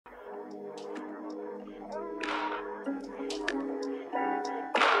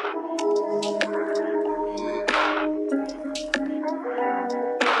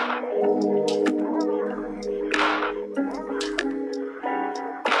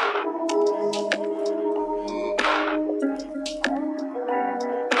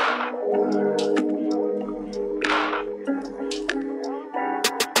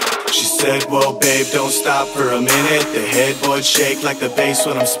said, whoa babe, don't stop for a minute. The headboard shake like the bass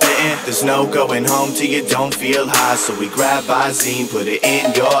when I'm spitting. There's no going home till you don't feel high. So we grab Visine, put it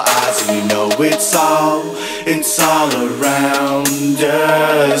in your eyes, and you know it's all around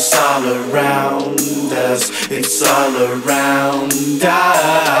us, all around us. It's all around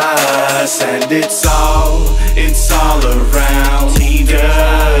us, and it's all around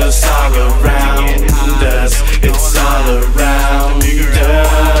us, all around us. It's all around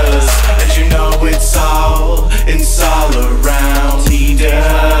us, and you know it's all around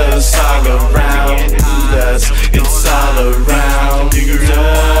us, all around us. It's all around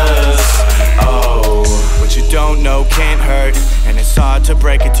us. Oh, what you don't know can't hurt, and it's hard to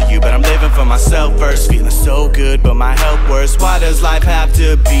break it to you, but I'm living for myself first. Feeling so good, but my health worse. Why does life have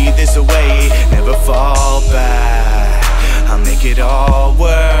to be this way? Never fall back, I'll make it all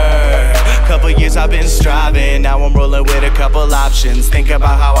work. Couple years I've been striving, now I'm rolling with a couple options. Think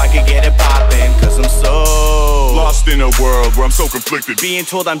about how I could get it poppin', cause I'm so lost in a world where I'm so conflicted. Being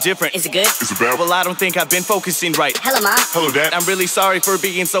told I'm different, Is it good? Is it bad? well I don't think I've been focusing right. Hello, Ma. Hello, Dad. I'm really sorry for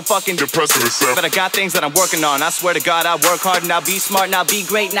being so fucking Depressing myself. but I got things that I'm working on. I swear to God I'll work hard and I'll be smart and I'll be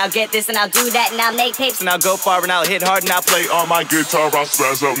great and I'll get this and I'll do that and I'll make tapes and I'll go far and I'll hit hard and I'll play Play on my guitar, I'll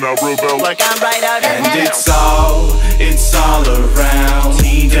spaz out now, rebel. like I'm right out of And hell. it's all around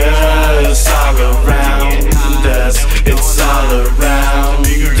us, all around us. It's all around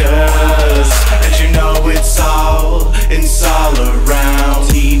us, and you know it's all around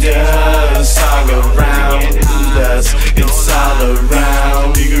us, all around us. It's all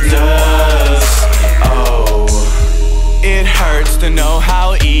around us. Oh, it hurts to know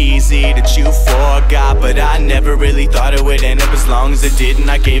how easy that you forgot, but I never really thought it would end up as long as it didn't.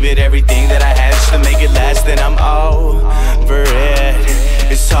 I gave it everything that I had just to make it last, and I'm over it.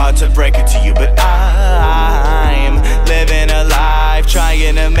 It's hard to break it to you, but I'm living a life,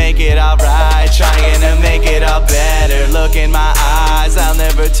 trying to make it alright, trying to make it all better. Look in my eyes, I'll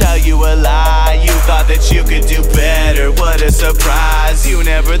never tell you a lie. You thought that you could do better, what a surprise. You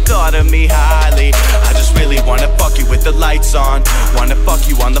never thought of me highly. I just really wanna fuck you with the lights on, wanna fuck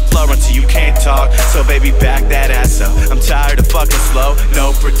you on the floor until you can't talk. So baby, back that ass up, I'm tired of fucking slow,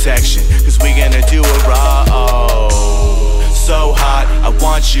 no protection, cause we gonna do it raw. So hot, I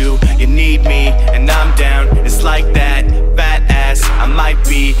want you, you need me, and I'm down. It's like that, fat ass, I might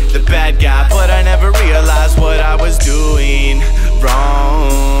be the bad guy, but I never realized what I was doing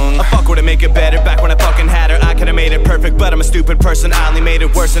wrong. I fuck with it, make it better, back when I fucking had her. I could've made it perfect, but I'm a stupid person. I only made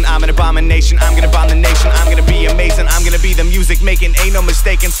it worse, and I'm an abomination. I'm gonna bomb the nation, I'm gonna be amazing. I'm gonna be the music making, ain't no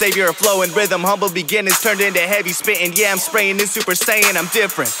mistaking. Savior of flow and rhythm, humble beginnings turned into heavy spitting. Yeah, I'm spraying in Super Saiyan, I'm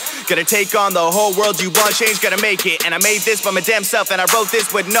different. Gotta take on the whole world, you want change, gotta make it. And I made this by my damn self, and I wrote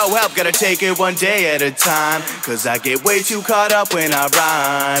this with no help. Gotta take it one day at a time, cause I get way too caught up when I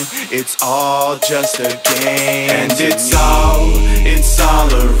rhyme. It's all just a game, and it's all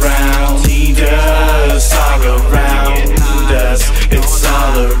around us, all around us. It's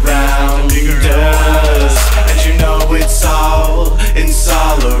all around us, and you know it's all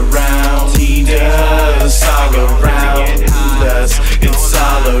around us, all around us. It's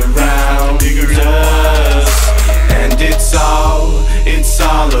all around us, and it's all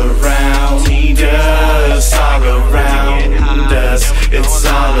around us, all around us. It's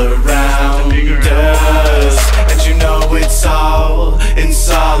all around us, and you know it's all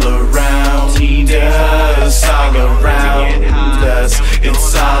around us.